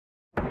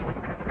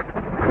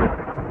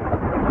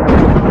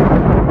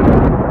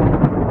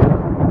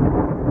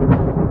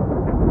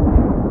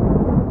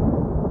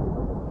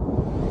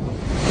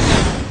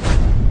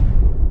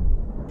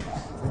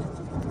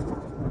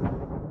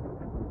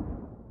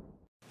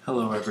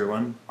Hello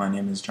everyone, my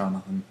name is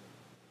Jonathan,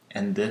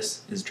 and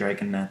this is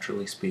Dragon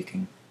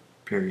NaturallySpeaking,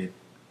 period.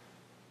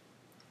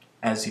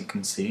 As you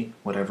can see,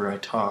 whatever I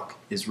talk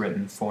is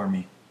written for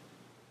me.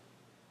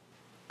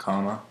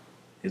 Comma,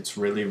 it's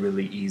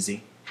really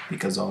easy,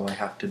 because all I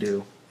have to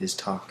do is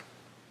talk.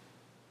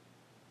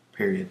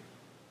 Period.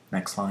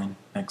 Next line,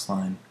 next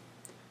line.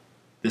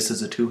 This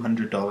is a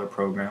 $200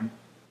 program,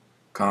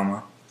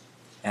 comma,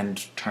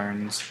 and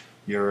turns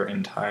your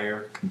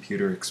entire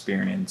computer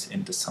experience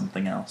into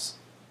something else.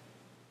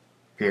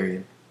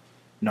 Period.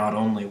 Not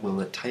only will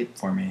it type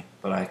for me,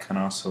 but I can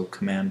also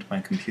command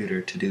my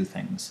computer to do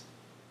things.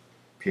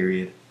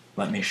 Period.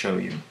 Let me show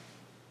you. ...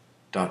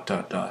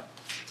 Activate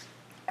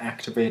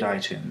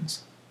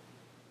iTunes.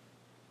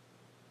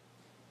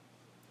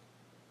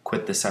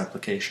 Quit this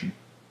application.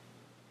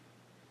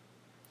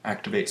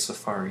 Activate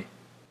Safari.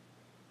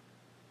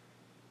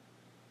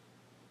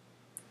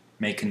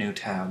 Make a new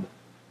tab.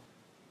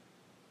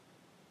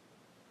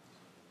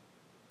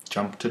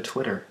 Jump to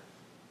Twitter.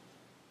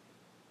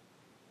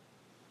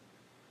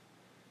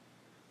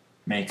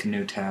 Make a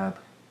new tab.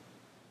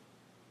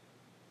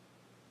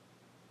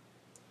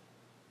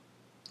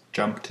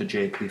 Jump to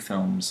JP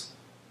Films.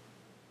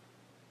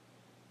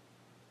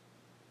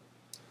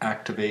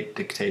 Activate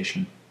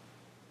dictation.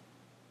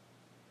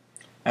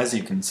 As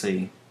you can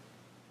see,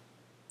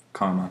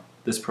 comma,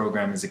 this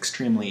program is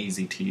extremely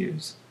easy to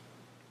use.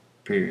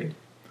 Period.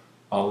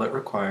 All it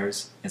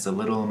requires is a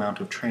little amount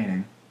of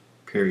training,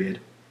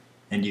 period,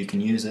 and you can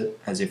use it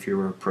as if you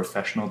were a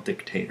professional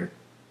dictator.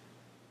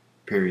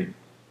 Period.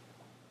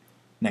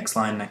 Next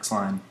line, next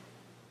line.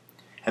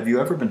 Have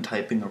you ever been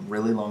typing a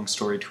really long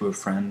story to a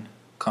friend,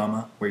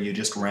 comma, where you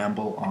just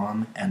ramble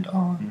on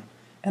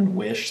and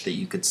wish that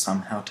you could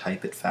somehow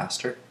type it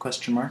faster,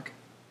 question mark?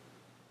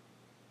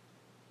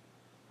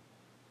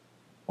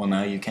 Well,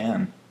 now you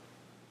can. ...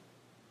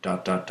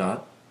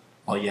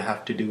 All you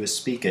have to do is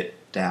speak it,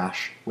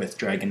 dash, with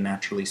Dragon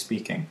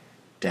NaturallySpeaking,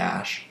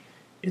 dash,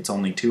 it's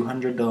only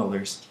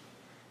 $200,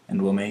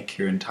 and will make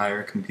your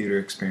entire computer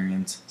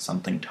experience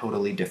something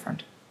totally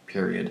different,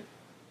 period.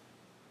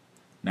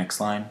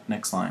 Next line,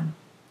 next line.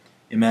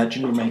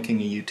 Imagine you're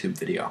making a YouTube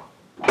video.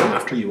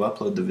 After you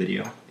upload the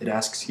video, it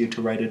asks you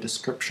to write a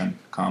description,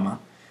 comma.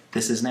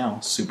 This is now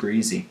super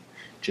easy.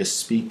 Just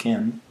speak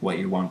in what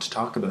you want to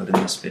talk about in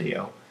this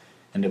video,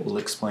 and it will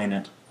explain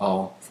it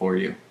all for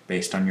you,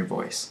 based on your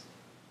voice.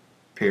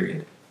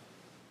 Period.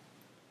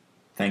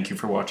 Thank you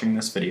for watching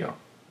this video.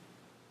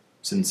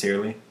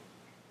 Sincerely.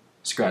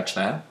 Scratch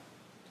that.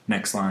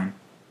 Next line.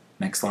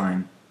 Next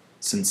line.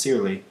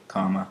 Sincerely,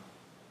 comma.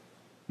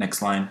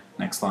 Next line,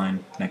 next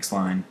line, next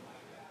line.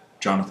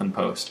 Jonathan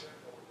Post.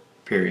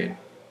 Period.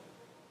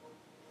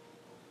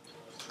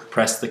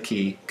 Press the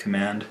key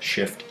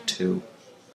Command-Shift-2.